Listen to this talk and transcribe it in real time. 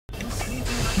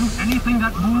anything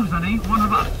that moves and ain't one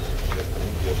of us.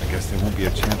 I guess there won't be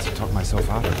a chance to talk myself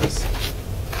out of this.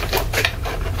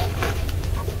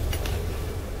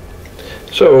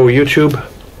 So YouTube,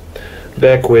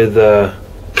 back with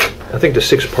I think the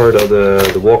sixth part of the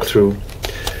walkthrough,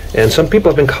 and some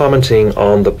people have been commenting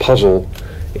on the puzzle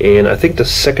in I think the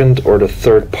second or the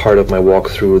third part of my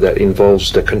walkthrough that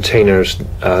involves the containers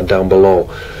down below.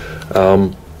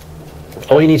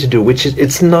 All you need to do, which is,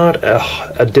 it's not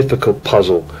a difficult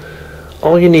puzzle,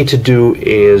 all you need to do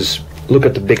is look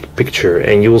at the big picture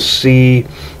and you'll see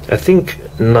I think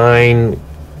 9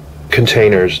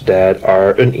 containers that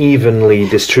are unevenly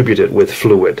distributed with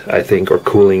fluid, I think, or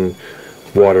cooling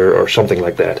water or something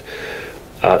like that.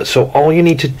 So all you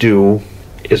need to do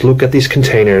is look at these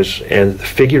containers and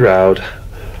figure out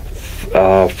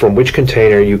from which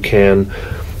container you can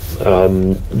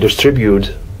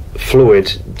distribute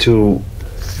fluid to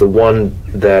the one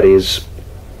that is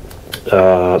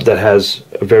that has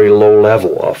a very low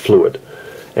level of fluid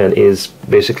and is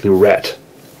basically red.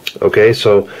 Okay,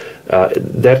 so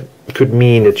that could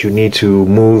mean that you need to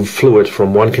move fluid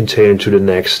from one container to the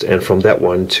next and from that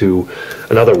one to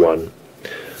another one.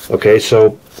 Okay,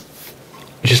 so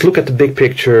just look at the big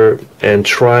picture and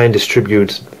try and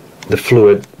distribute the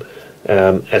fluid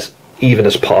as even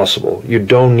as possible. You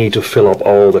don't need to fill up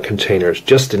all the containers,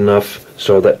 just enough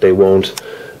so that they won't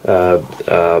I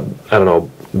don't know,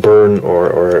 burn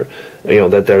or you know,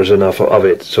 that there's enough of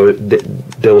it so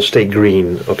they'll stay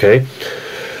green. Okay,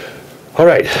 all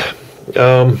right.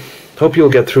 Hope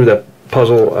you'll get through that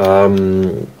puzzle.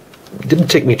 Didn't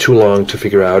take me too long to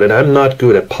figure out, and I'm not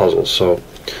good at puzzles, so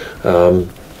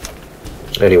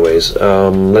anyways,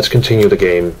 let's continue the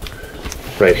game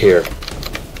right here.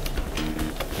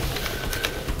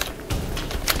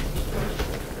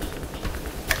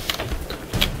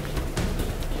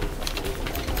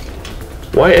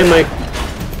 Why am I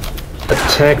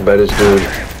attacked by this dude?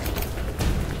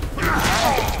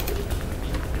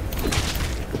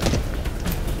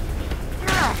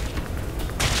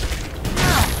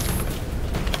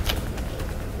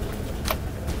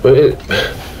 But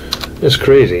it's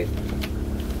crazy.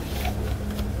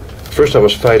 First I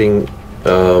was fighting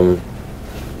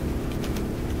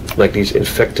like these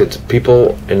infected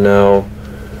people, and now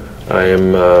I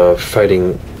am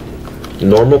fighting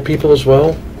normal people as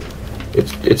well.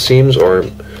 It seems, or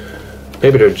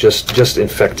maybe they're just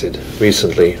infected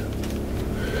recently.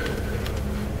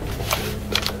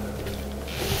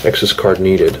 Access card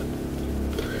needed.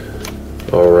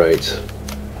 All right.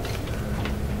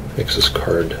 Access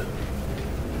card.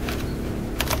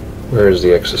 Where is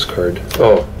the access card?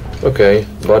 Oh, okay.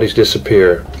 Bodies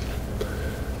disappear.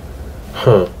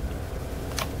 Huh.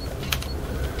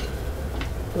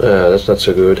 That's not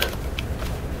so good.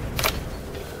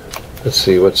 Let's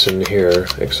see what's in here.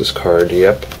 Access card.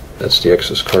 Yep, that's the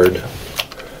access card.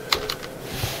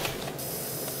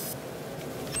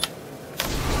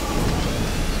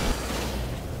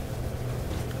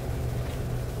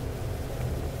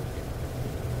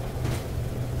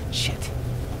 Shit.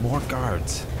 More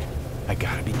guards. I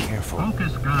gotta be careful.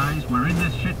 Focus, guys. We're in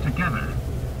this shit together.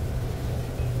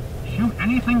 Shoot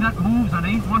anything that moves and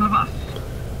ain't one of us.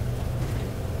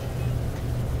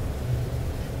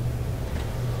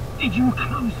 Did you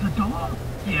close the door?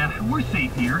 Yeah, we're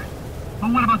safe here.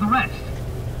 But what about the rest?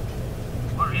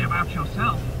 Worry about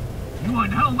yourself. You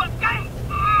would know what game?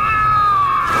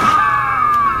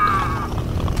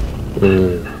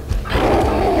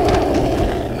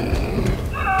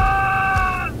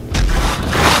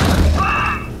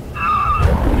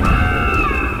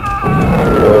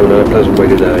 Oh, not a pleasant way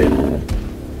to die.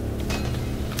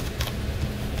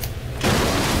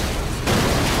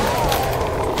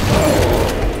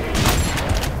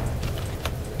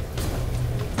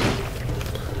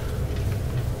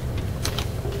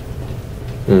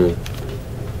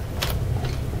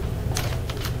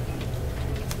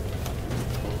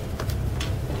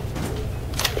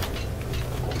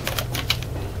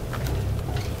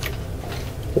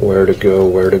 Where to go,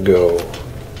 where to go.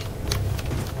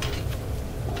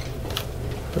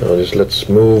 Now just let's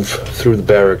move through the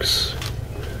barracks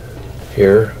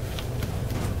here.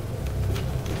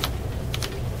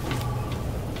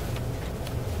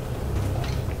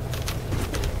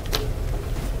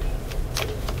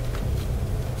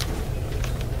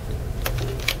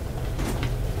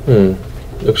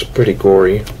 Looks pretty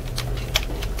gory.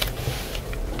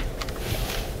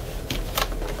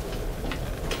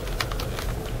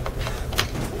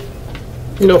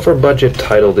 You know, for a budget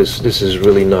title, this is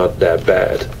really not that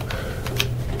bad.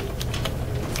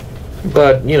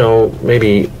 But, you know,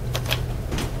 maybe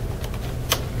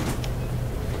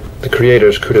the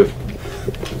creators could have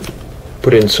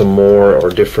put in some more or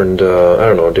different, I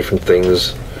don't know, different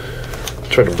things.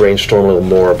 Try to brainstorm a little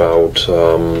more about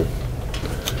some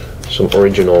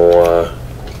original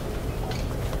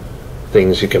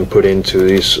things you can put into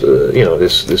these, you know,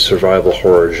 this survival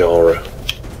horror genre.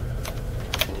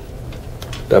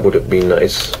 That would have been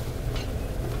nice.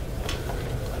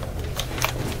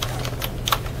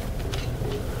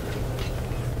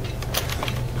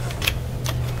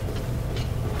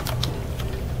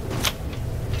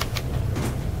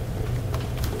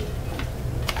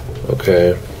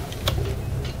 Okay.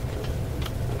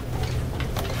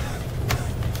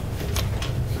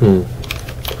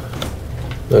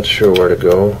 Not sure where to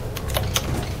go.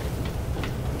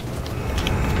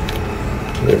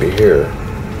 Maybe here.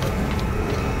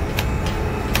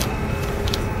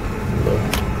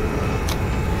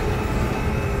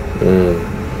 No.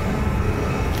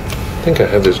 I think I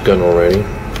have this gun already.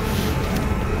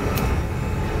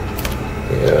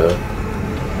 Yeah.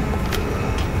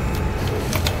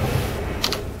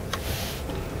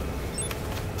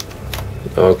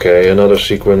 Okay, another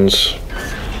sequence.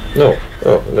 No.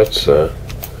 Oh, that's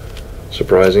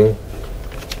surprising.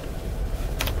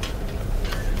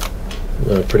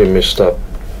 A pretty messed up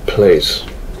place.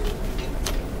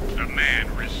 The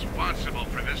man responsible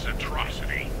for this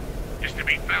atrocity is to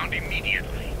be found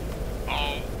immediately.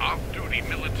 All off-duty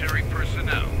military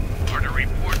personnel are to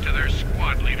report to their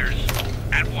squad leaders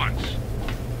at once.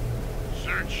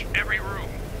 Search every room,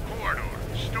 corridor,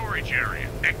 storage area,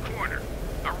 and corner.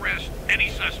 Arrest any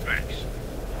suspects.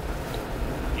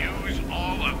 Use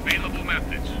all available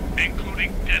methods,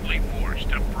 including deadly force,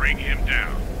 to bring him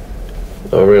down.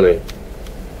 Oh, really?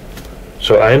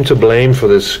 So I am to blame for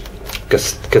this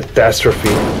catastrophe?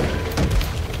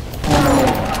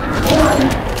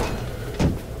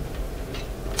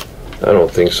 I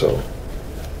don't think so.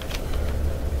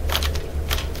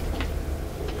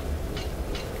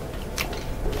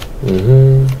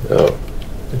 Oh,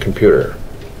 the computer.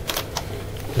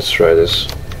 Let's try this.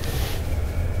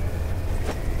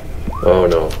 Oh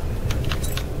no.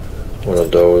 One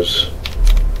of those.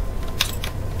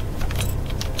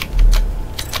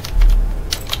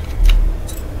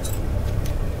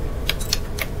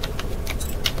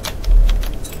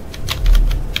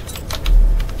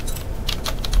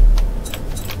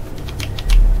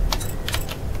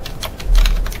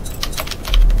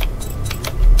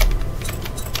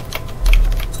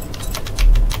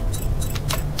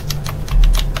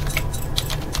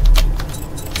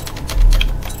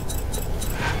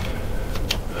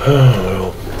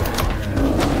 Oh,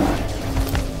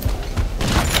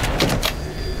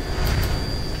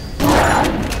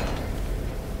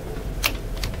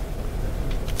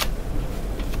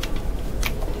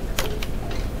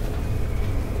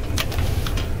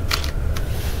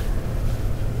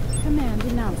 Command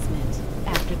announcement.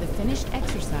 After the finished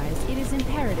exercise, it is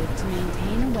imperative to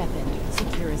maintain a weapon,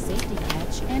 secure a safety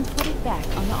catch, and put it back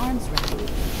on the arms rack.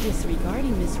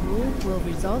 Disregarding this rule will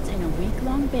result in a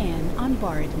week-long ban on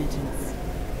bar admittance.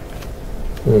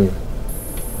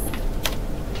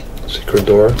 Secret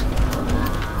door.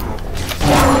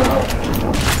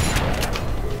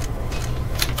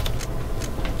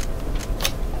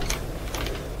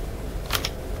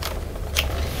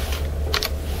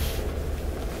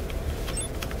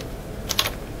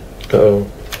 Uh-oh.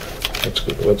 That's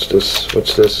good. What's this?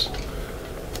 What's this?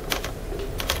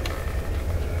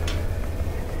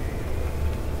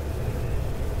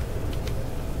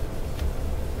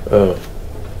 Oh.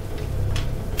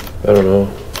 I don't know.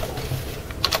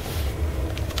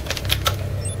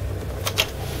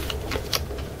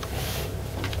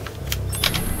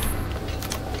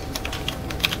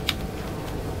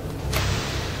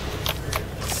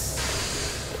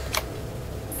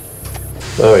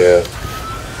 Oh yeah.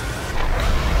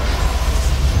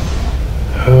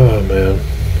 Oh man.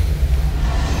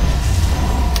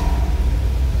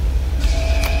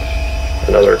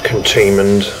 Another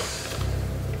containment.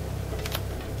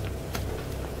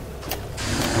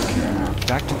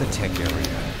 Back to the tech area.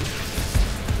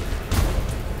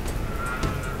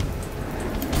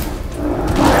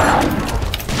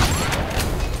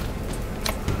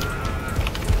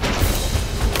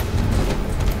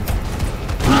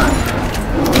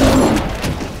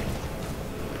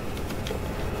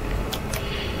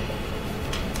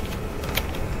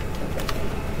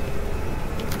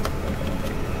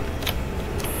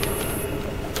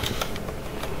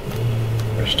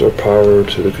 Restore power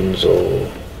to the console.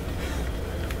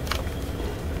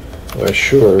 Why,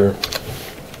 sure.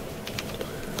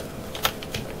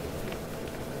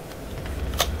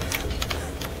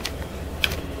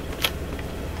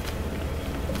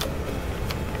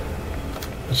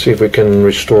 Let's see if we can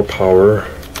restore power.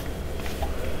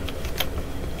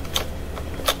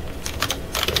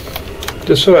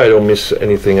 Just so I don't miss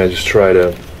anything, I just try to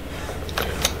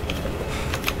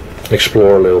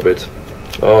explore a little bit.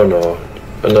 Oh no,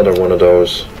 another one of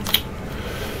those.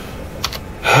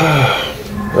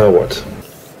 Oh, what?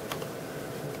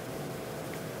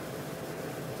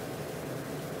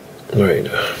 Right.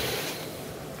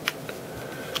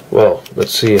 Well,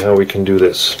 let's see how we can do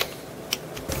this.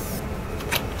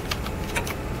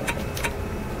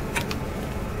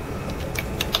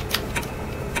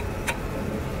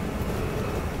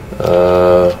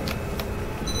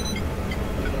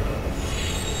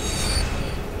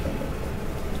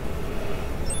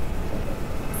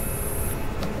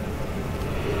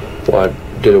 What?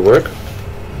 Did it work?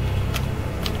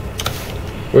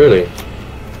 Really?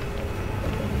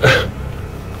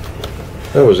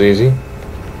 That was easy.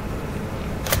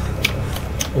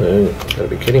 You gotta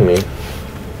be kidding me.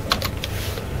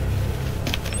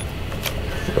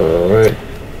 Alright.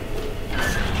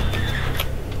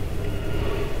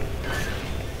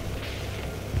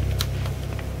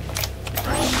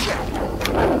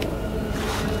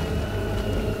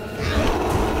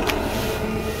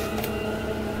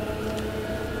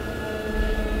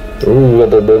 Ooh,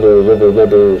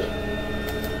 rubble.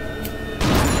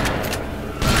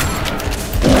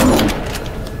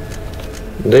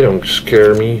 They don't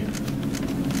scare me.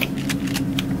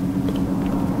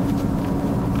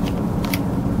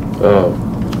 Oh.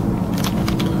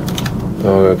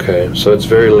 Oh, okay. So it's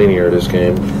very linear, this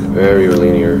game. Very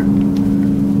linear.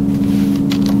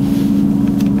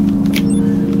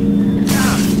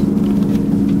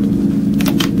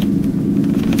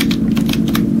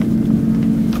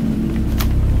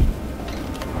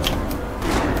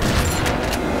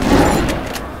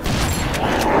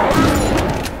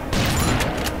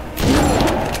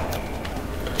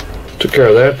 Took care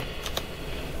of that.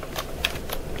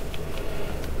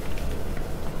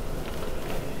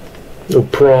 No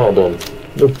problem.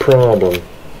 No problem.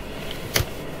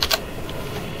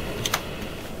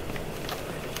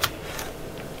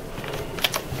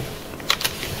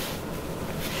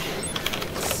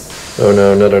 Oh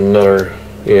no, another,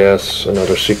 yes,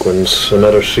 another sequence. I'm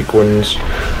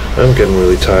getting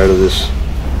really tired of this.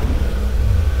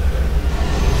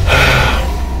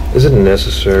 Is it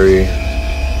necessary?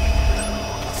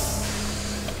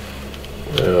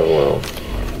 Oh well.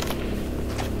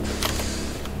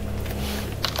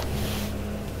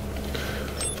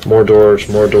 More doors.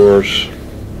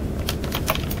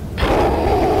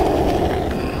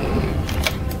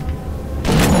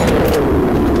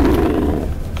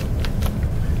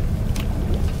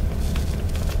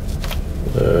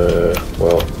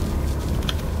 Well.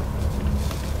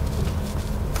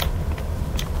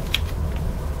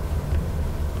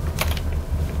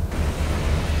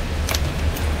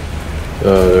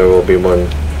 There will be one.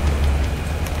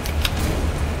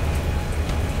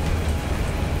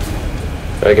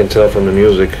 I can tell from the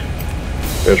music.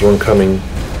 There's one coming.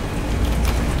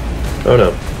 Oh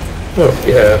no. Oh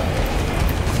yeah.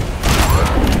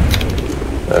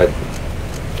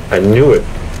 I knew it.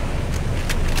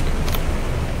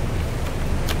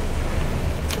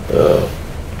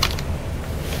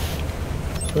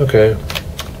 Okay.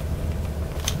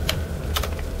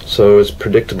 So it's a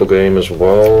predictable game as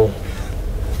well.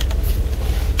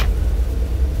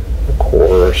 A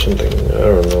core or something. I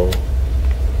don't know.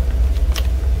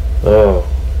 Oh.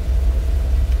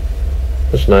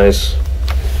 That's nice.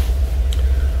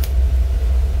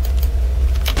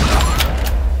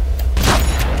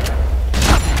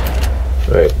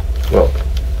 Right. Well.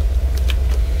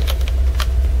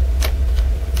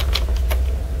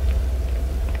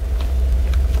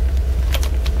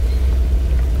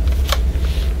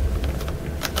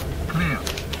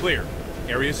 Clear.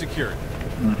 Area secured.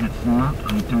 If it's not,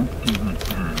 I don't give a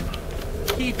damn.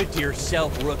 Keep it to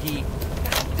yourself, rookie.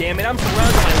 God damn it, I'm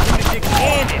surrounded by lunatics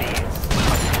and idiots.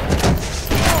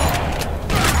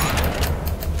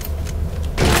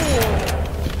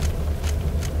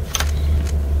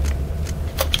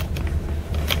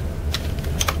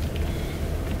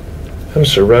 I'm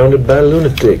surrounded by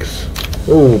lunatics.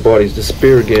 Oh, bodies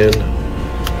disappear again.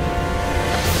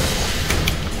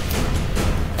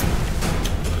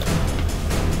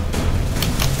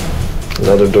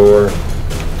 Another door.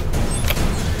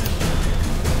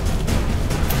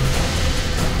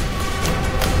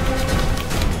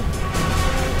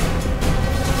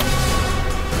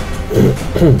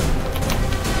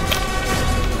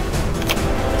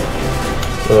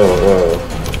 Oh,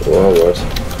 wow. Wow, what?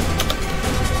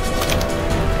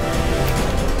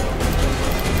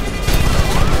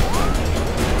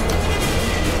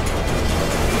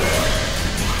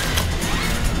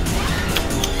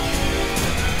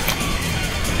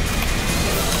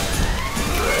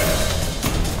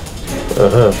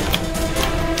 Uh-huh.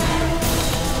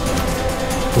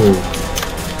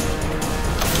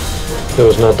 That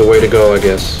was not the way to go, I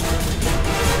guess.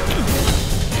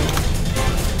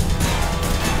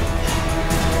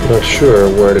 Not sure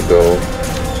where to go.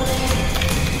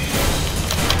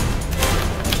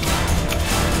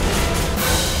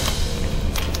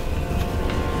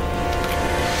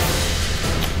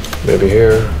 Maybe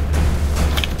here.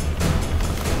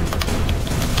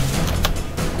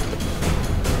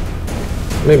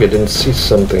 Maybe I didn't see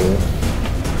something.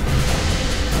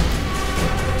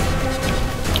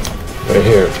 Right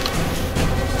here.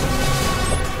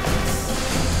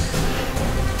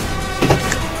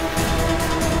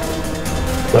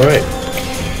 All right.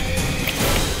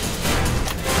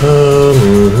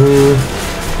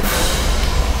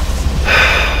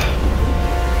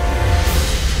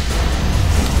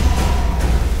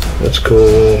 That's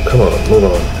cool. Come on, move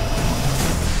on.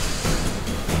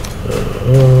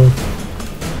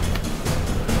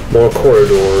 More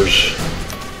corridors.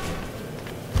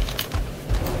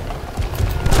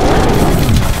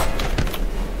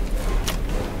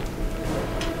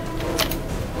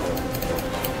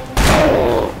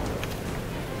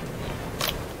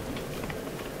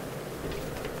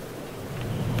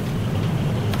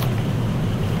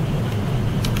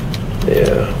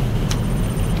 Yeah.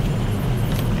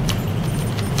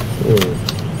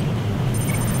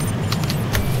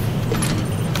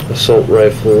 Assault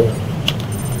rifle.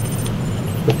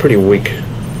 They're pretty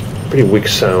weak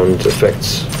sound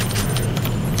effects.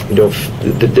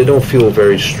 They don't feel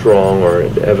very strong or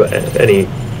have any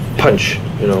punch,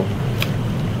 you know,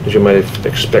 as you might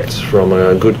expect from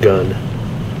a good gun.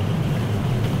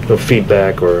 No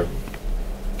feedback or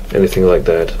anything like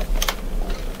that.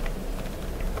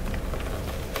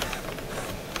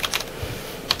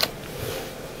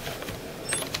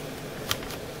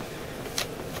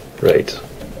 Right.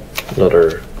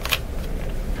 Another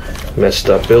messed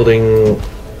up building.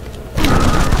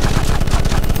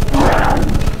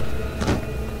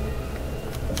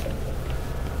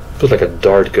 Feels like a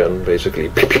dart gun, basically.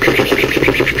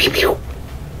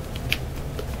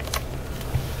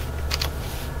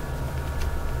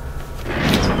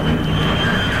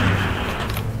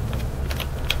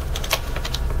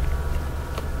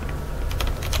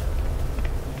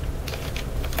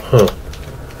 Huh.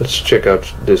 Let's check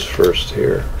out this first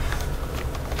here.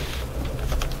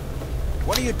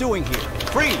 What are you doing here?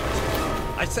 Freeze!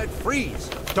 I said freeze!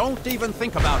 Don't even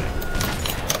think about it.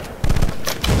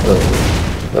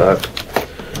 That.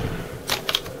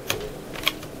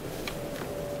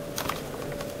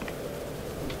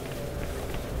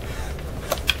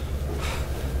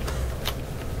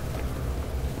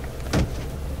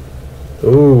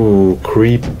 Ooh,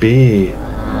 creepy.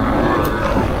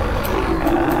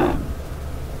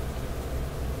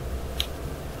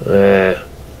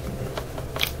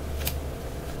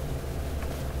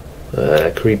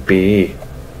 Creepy.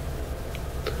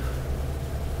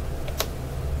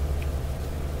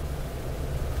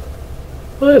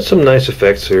 Well, there's some nice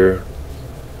effects here.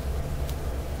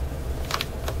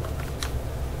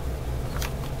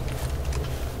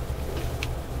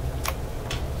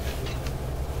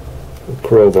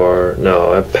 Crowbar.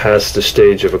 No, I've passed the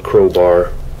stage of a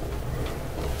crowbar.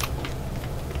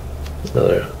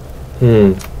 Another.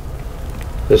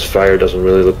 This fire doesn't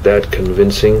really look that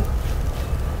convincing.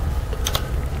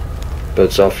 But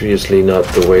it's obviously not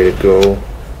the way to go.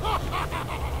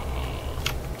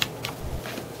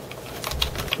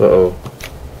 Uh-oh.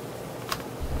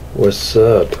 What's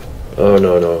up? Oh,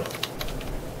 no.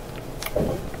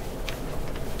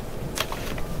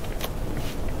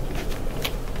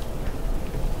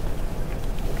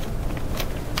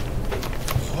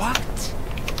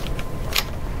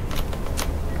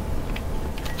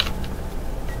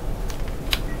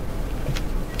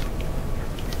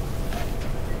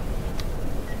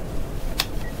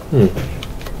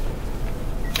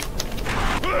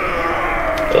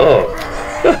 Oh.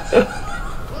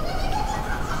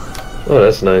 Oh,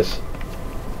 that's nice.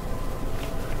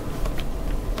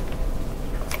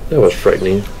 That was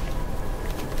frightening.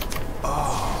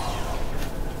 Oh.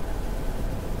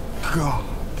 God.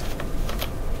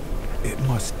 It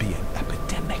must be an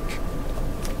epidemic.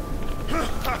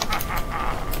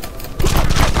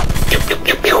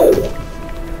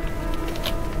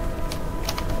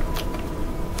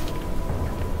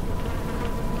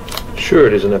 Sure,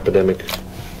 it is an epidemic.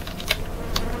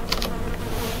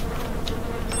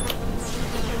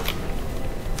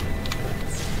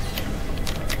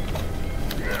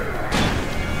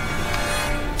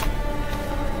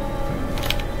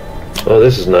 Oh,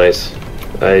 this is nice.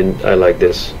 I like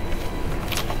this.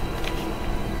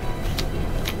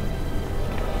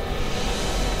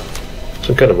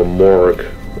 Some kind of a morgue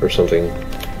or something.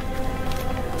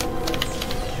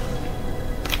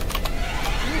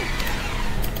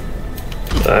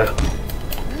 Ah.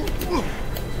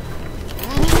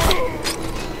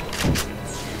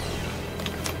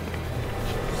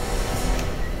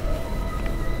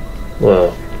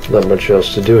 Well, not much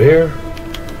else to do here.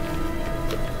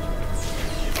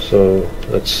 So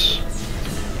let's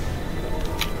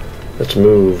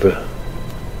move.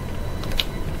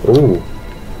 Ooh,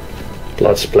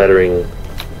 blood splattering.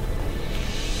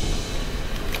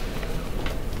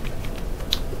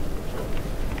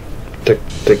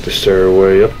 Take the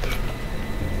stairway up.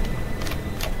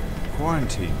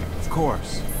 Quarantine, of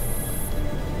course.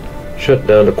 Shut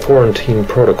down the quarantine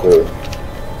protocol.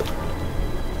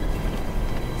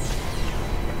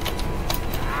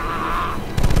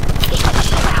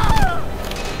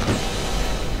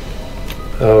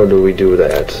 How do we do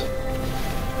that?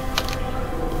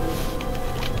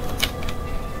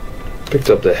 Picked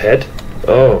up the head?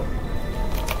 Oh.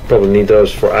 Probably need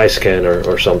those for eye scanner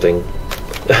or something.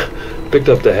 Picked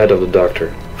up the head of the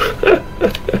doctor.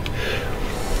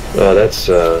 Oh, that's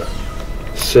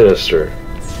sinister.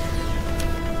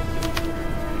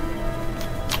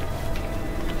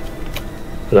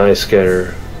 An eye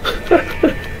scanner.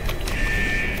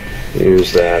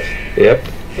 Use that. Yep.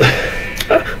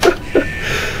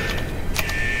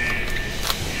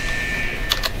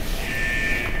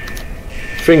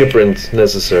 Fingerprints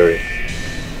necessary.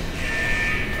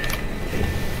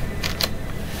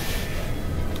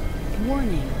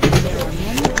 Warning, there are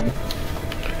many...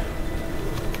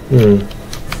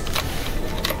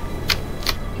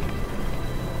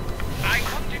 I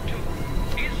wanted to.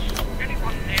 Is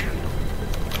anyone there?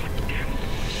 God damn it.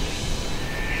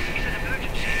 This is an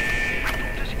emergency. My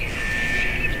daughter's ill. She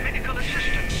needs medical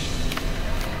assistance.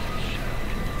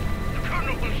 The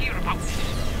Colonel will hear about this.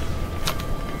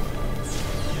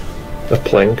 A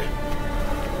plank.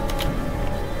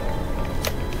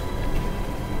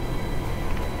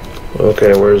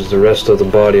 Okay, where's the rest of the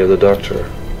body of the doctor?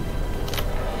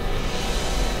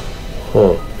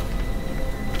 Huh.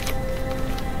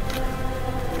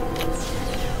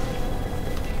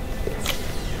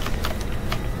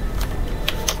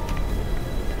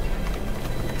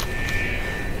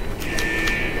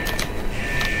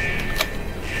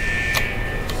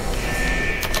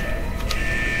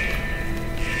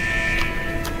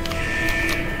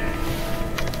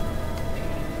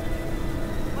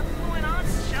 What's going on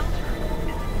in the shelter?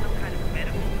 Is it some kind of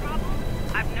medical problem?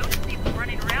 I've noticed people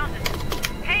running around and...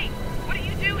 Hey, what are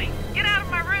you doing? Get out of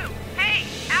my room! Hey,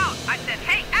 out! I said,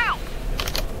 hey, out!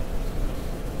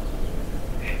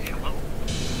 Hello?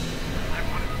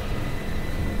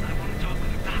 I want to talk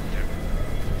with the doctor.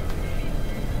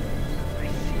 I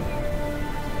see you.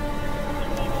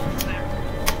 Who's there?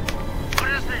 What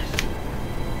is this?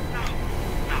 No!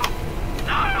 No!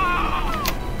 No!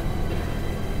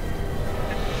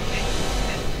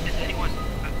 Is anyone...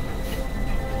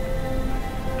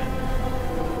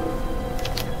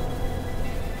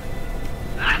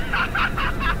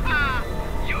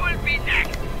 You will be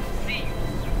next. See you.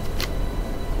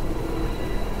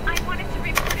 I wanted to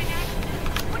report an accident.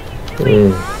 What are you doing,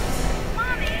 Mom?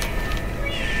 Mommy,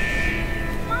 please.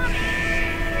 Mommy,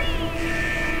 please.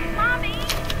 Mommy,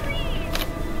 please.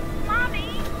 Mommy,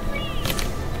 please.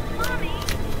 Mommy,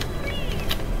 please.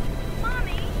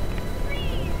 Mommy,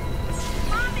 please.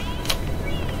 Mommy,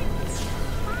 please.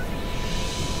 Mommy.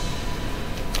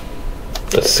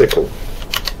 A sickle.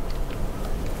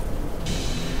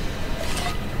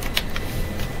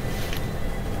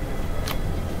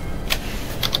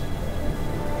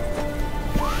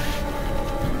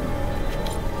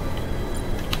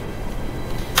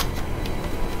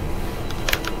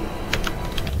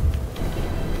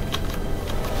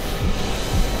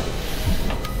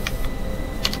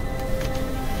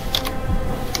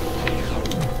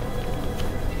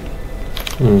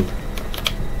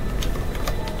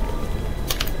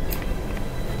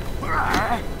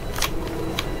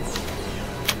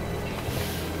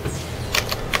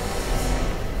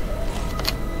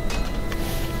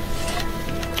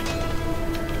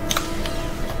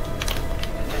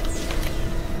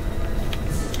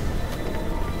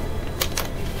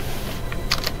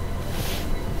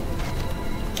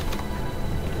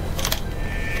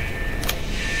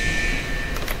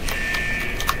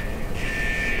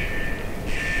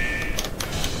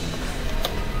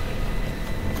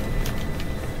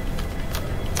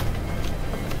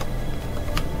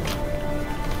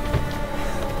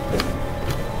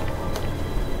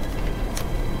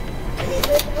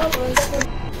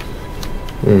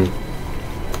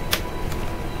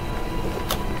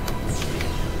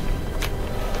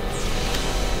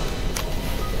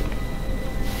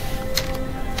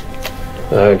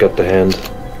 I got the hand.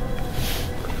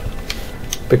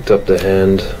 Picked up the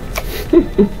hand.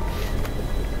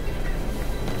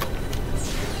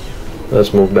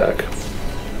 Let's move back.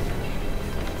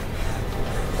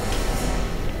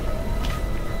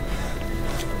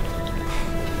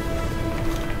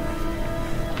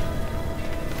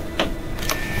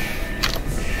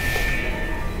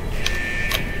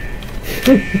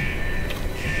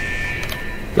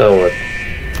 Now what?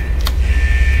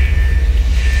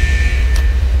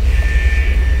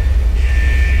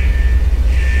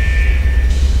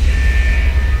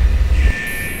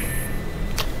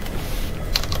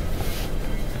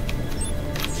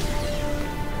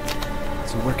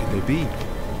 So where could they be?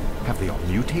 Have they all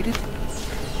mutated?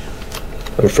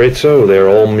 I'm afraid so. They're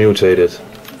all mutated.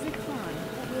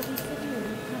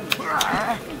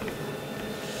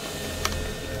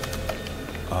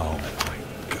 Oh my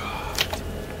god.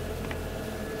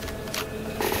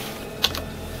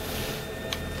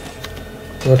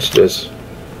 What's this?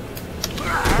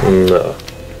 No.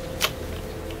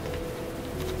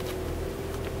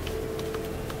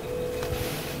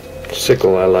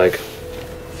 Sickle I like.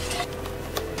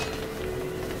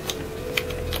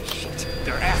 Shit,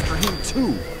 they're after him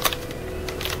too.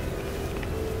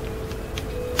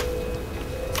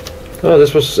 Oh,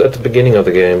 this was at the beginning of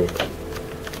the game.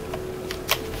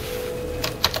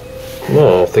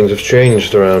 Oh, things have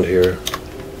changed around here.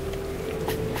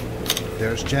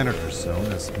 There's Janitor's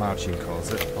Zone, as Marcin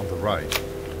calls it, on the right.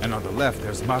 And on the left,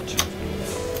 there's Marcin.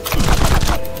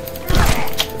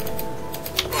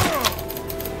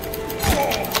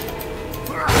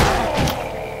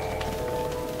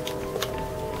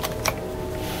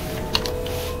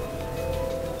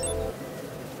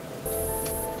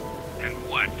 And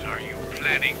what are you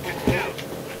planning to do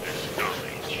with this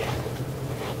knowledge?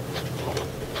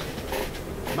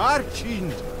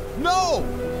 Marcin! No!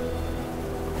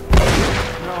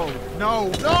 No,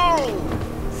 no, no!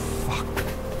 Fuck.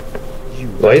 You.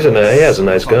 Well, he has a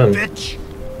nice gun. Bitch!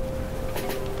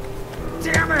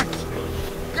 Damn it!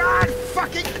 God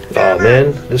fucking Oh damn it!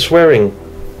 man, the swearing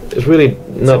is really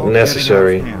It's not all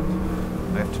necessary. getting out of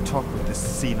hand. I have to talk with this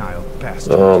senile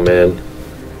bastard. Oh man.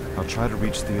 I'll try to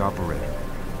reach the operator.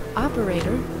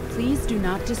 Operator, please do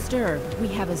not disturb. We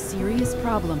have a serious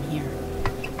problem here.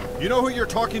 You know who you're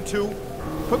talking to?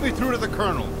 Put me through to the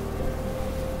Colonel.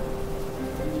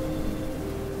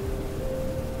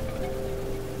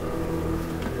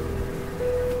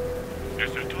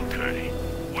 Mr. Tokai,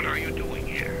 what are you doing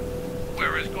here?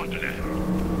 Where is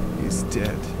Gondolander? He's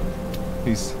dead.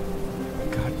 He's...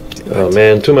 God damn it. Oh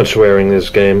man, too much swearing in this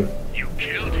game. You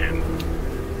killed him.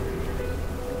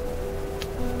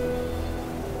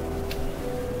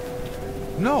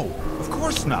 No, of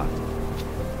course not.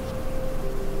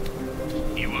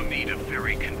 You will need a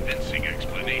very convincing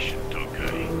explanation,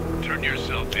 Tokai. Turn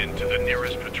yourself in to the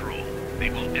nearest patrol. They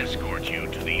will escort you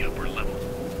to the upper level.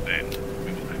 Then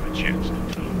we will have a chance to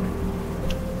talk.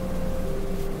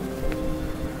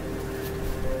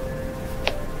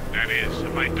 That is,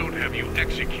 if I don't have you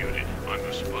executed on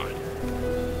the spot.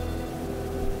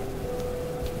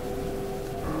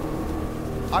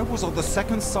 I was on the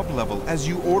second sub-level as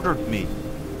you ordered me.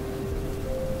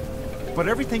 But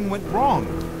everything went wrong.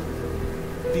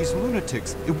 These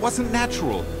lunatics, it wasn't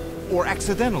natural or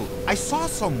accidental. I saw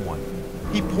someone.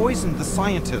 He poisoned the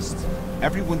scientists.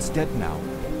 Everyone's dead now.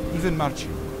 Even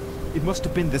Marcin. It must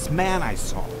have been this man I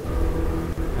saw.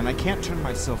 And I can't turn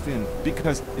myself in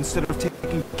because instead of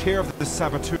taking care of the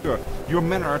saboteur, your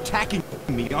men are attacking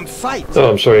me on sight. Oh,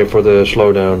 I'm sorry for the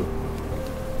slowdown.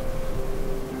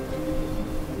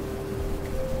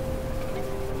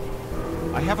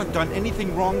 I haven't done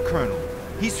anything wrong, Colonel.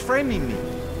 He's framing me.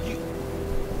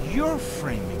 You're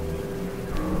framing me.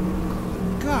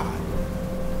 Good God.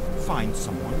 Find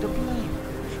someone to blame.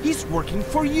 He's working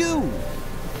for you.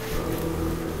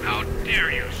 How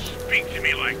dare you speak to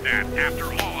me like that after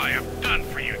all I have done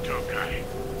for you, Tokai?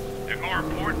 And more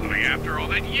importantly, after all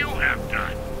that you have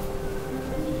done.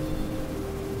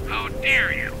 How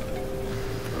dare you?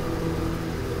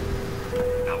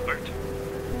 Albert,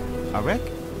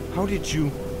 Arek, how did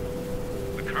you...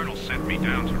 the Colonel sent me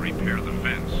down to repair the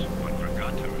fence, but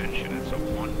forgot to mention it's a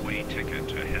one-way ticket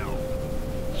to hell.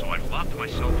 So I've locked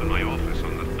myself in my office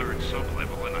on the third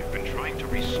sub-level, and I've been trying to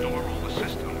restore all the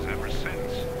systems ever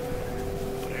since.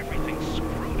 But everything's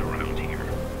screwed around here.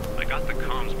 I got the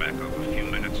comms back up a few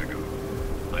minutes ago.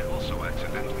 I also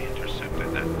accidentally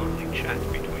intercepted that lovely chat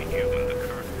between you and the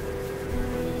Colonel.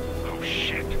 Oh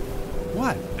shit.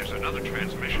 What? There's another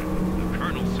transmission. The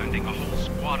Colonel's sending a whole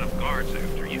squad of guards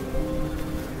after you.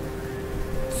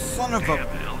 Son of Damn a...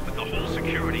 hell, with the whole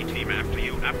security team after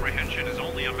you, apprehension is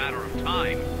only a matter of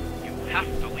time. You have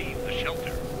to leave the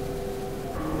shelter.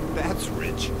 That's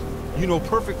rich. You know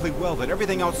perfectly well that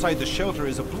everything outside the shelter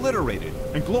is obliterated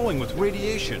and glowing with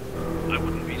radiation. I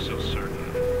wouldn't be so certain.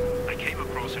 I came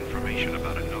across information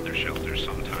about another shelter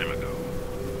some time ago.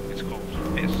 It's called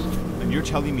Fist. And you're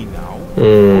telling me now?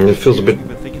 It feels a bit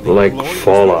like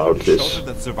Fallout, this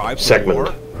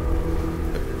segment.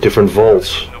 Different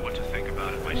vaults I don't know what to think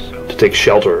about it myself. to take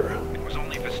shelter. It was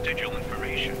only vestigial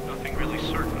information, nothing really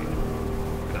certain.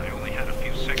 And I only had a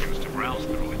few seconds to browse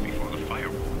through it before the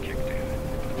firewall kicked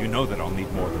in. You know that I'll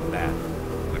need more than that.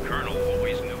 The Colonel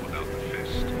always knew about the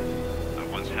Fist. I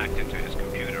once hacked into his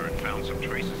computer and found some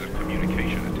traces of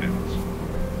communication attempts.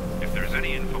 If there's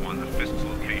any info on the Fist's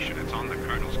location, it's on the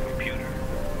Colonel's computer.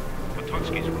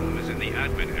 Potocki's room is in the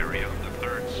admin area of the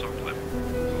 3rd sub-level.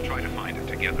 We'll try to find it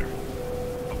together.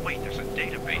 But wait, there's a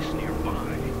database nearby.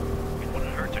 It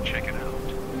wouldn't hurt to check it out.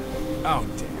 Oh,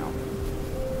 damn.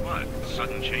 What?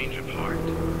 Sudden change of heart?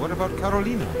 What about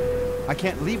Carolina? I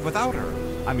can't leave without her.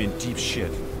 I'm in deep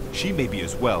shit. She may be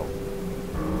as well.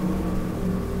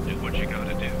 Do what you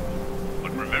gotta do.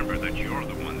 But remember that you're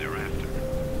the one they're after.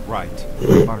 Right.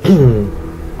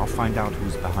 I'll find out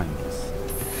who's behind this.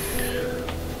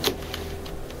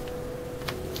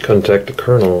 Contact the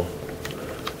Colonel.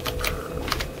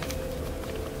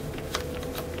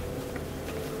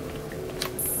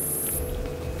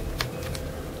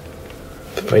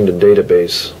 Find the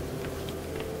database.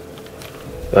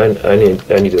 I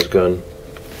need this gun.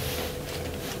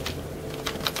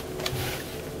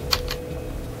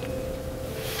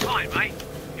 Hi, mate.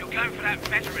 You're going for that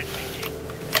veteran meeting.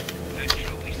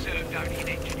 Naturally served only in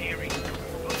engineering.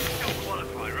 But still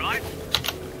qualify, right?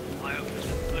 I hope for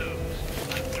some booze.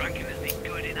 I've drunken anything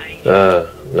good in ages. Ah,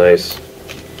 nice.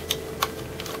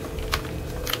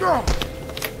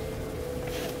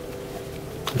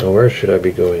 Now where should I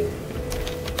be going?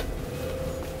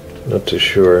 Not too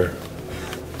sure.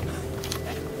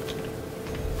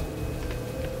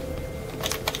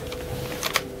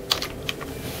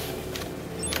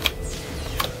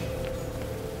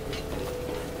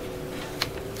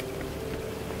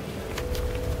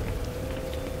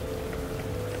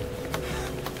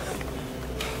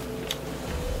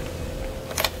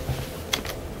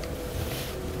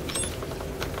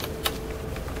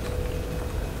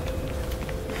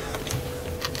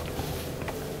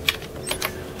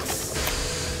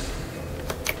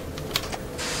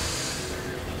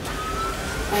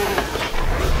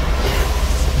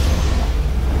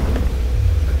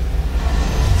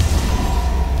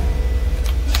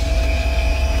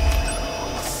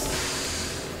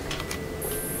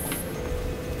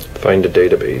 Find the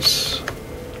database.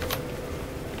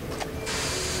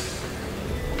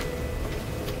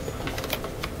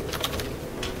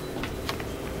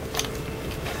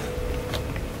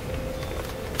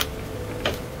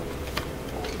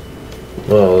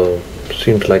 Well,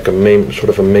 seems like a sort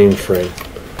of a mainframe.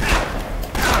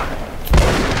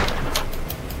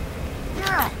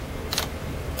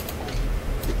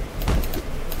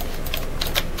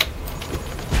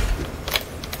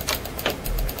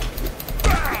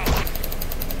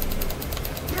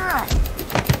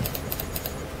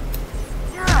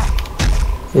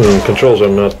 Controls are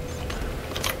not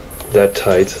that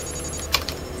tight.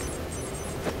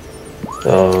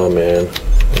 Oh man,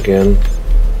 again.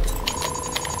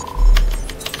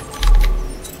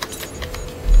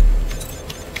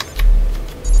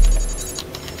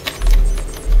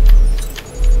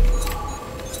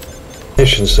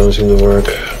 Missions don't seem to work.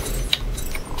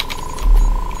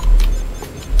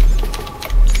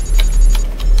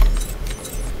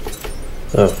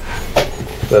 Oh,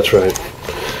 that's right.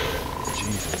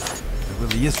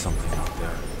 Is something out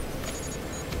there.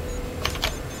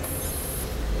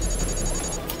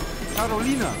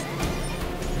 Carolina!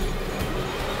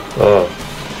 Oh.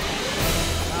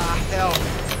 Ah, hell.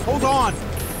 Hold on!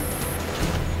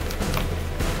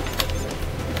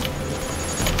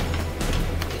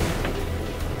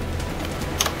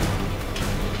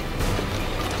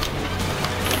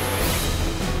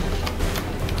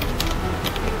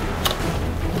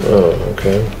 Oh,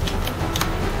 okay.